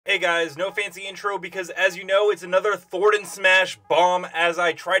Hey guys, no fancy intro because as you know, it's another Thwart and Smash bomb as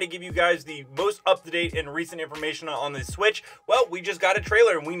I try to give you guys the most up-to-date and recent information on the Switch. Well, we just got a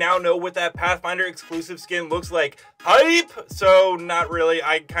trailer and we now know what that Pathfinder exclusive skin looks like. Hype! So not really,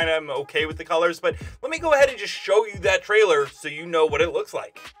 I kind of am okay with the colors, but let me go ahead and just show you that trailer so you know what it looks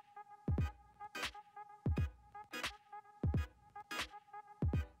like.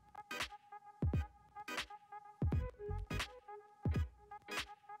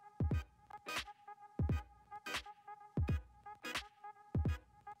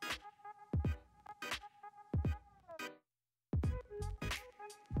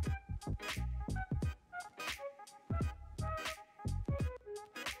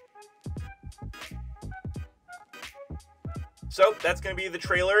 So that's going to be the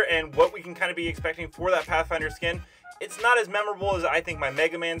trailer and what we can kind of be expecting for that Pathfinder skin. It's not as memorable as I think my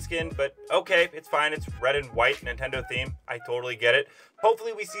Mega Man skin, but okay, it's fine. It's red and white Nintendo theme. I totally get it.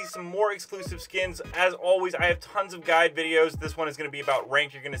 Hopefully we see some more exclusive skins. As always, I have tons of guide videos. This one is going to be about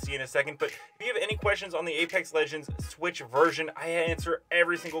rank. You're going to see in a second. But if you have any questions on the Apex Legends Switch version, I answer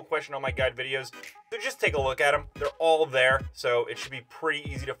every single question on my guide videos. So just take a look at them. They're all there, so it should be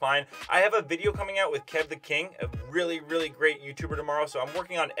pretty easy to find. I have a video coming out with Kev the King, a really, really great YouTuber tomorrow. So I'm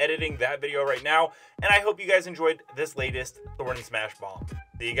working on editing that video right now. And I hope you guys enjoyed this latest Thwart and Smash bomb.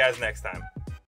 See you guys next time.